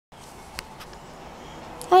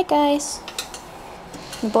Hi guys.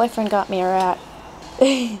 My boyfriend got me a rat.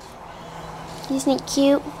 Isn't it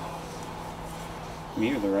cute?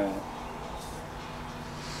 Me or the rat?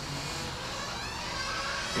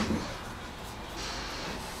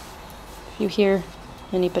 If you hear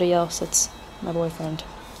anybody else, it's my boyfriend.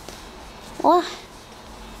 Well,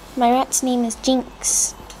 my rat's name is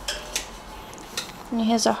Jinx. And he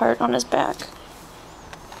has a heart on his back.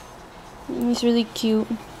 He's really cute.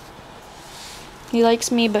 He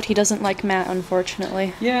likes me, but he doesn't like Matt,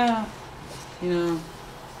 unfortunately. Yeah. You know.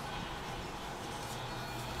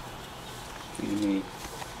 He's a meanie.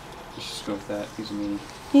 Let's just go with that. He's a meanie.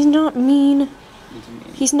 He's not mean. He's a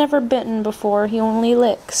meanie. He's never bitten before. He only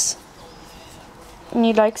licks. And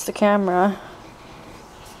he likes the camera.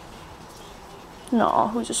 No,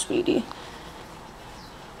 who's a sweetie.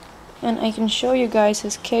 And I can show you guys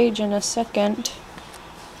his cage in a second.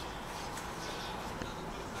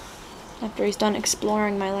 After he's done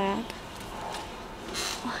exploring my lap.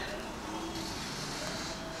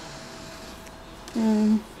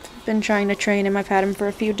 Been trying to train him. I've had him for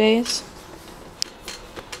a few days.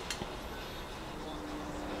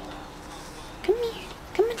 Come here.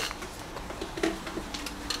 Come on.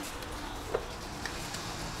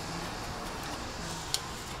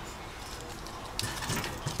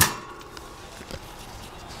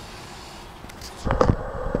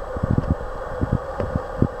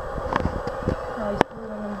 Oh, he's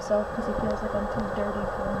fooling himself because he feels like I'm too dirty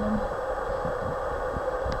for him.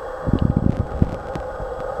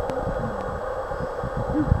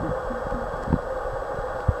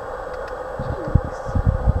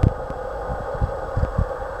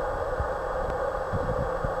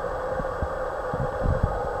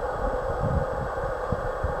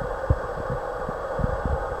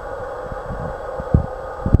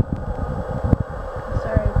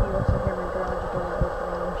 Sorry if you also hear my garage door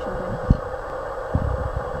opening and shutting.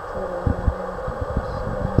 It's a little annoying.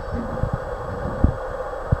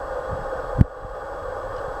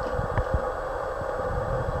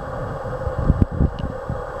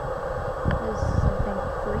 There's, I think,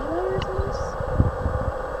 3 layers in this.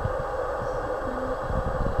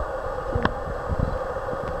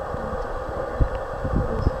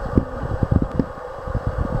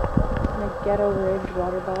 And a Ghetto Ridge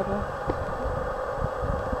water bottle.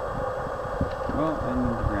 Well, I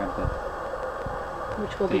need to grab that.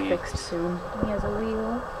 Which will be fixed soon. He has a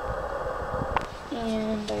wheel.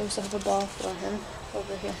 And I also have a ball for him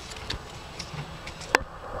over here.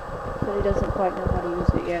 But he doesn't quite know how to use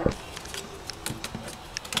it yet.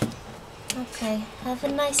 Okay, have a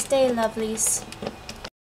nice day, lovelies.